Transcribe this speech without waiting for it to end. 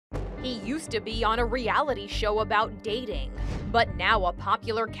He used to be on a reality show about dating, but now a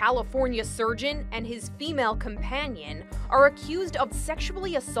popular California surgeon and his female companion are accused of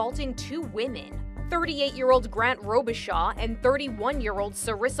sexually assaulting two women. 38-year-old Grant Robichaud and 31-year-old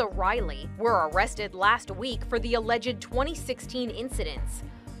Sarissa Riley were arrested last week for the alleged 2016 incidents.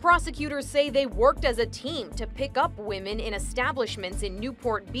 Prosecutors say they worked as a team to pick up women in establishments in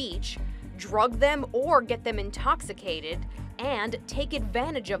Newport Beach, drug them or get them intoxicated, and take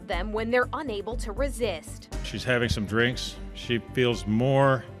advantage of them when they're unable to resist. She's having some drinks. She feels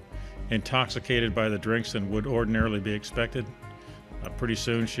more intoxicated by the drinks than would ordinarily be expected. Pretty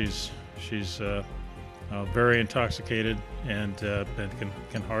soon she's very intoxicated and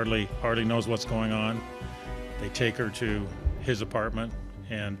can hardly knows what's going on. They take her to his apartment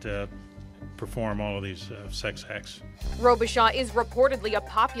and perform all of these sex acts. Robichaud is reportedly a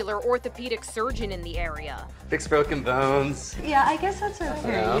popular orthopedic surgeon in the area. Fix broken bones. Yeah, I guess that's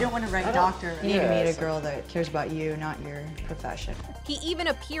unfair. Yeah. You don't want to write doctor. You need to meet a girl that cares about you, not your profession. He even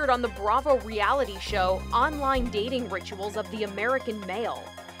appeared on the Bravo reality show Online Dating Rituals of the American Male.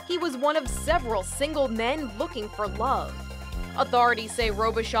 He was one of several single men looking for love. Authorities say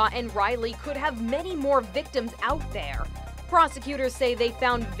Robichaud and Riley could have many more victims out there. Prosecutors say they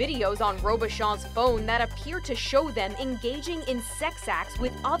found videos on Robichaud's phone that appear to show them engaging in sex acts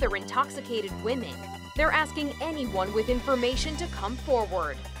with other intoxicated women. They're asking anyone with information to come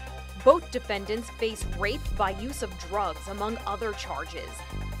forward. Both defendants face rape by use of drugs, among other charges,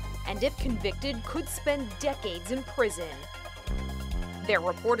 and if convicted, could spend decades in prison. They're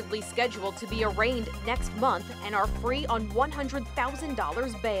reportedly scheduled to be arraigned next month and are free on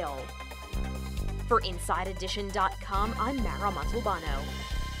 $100,000 bail. For InsideEdition.com, I'm Mara Montalbano.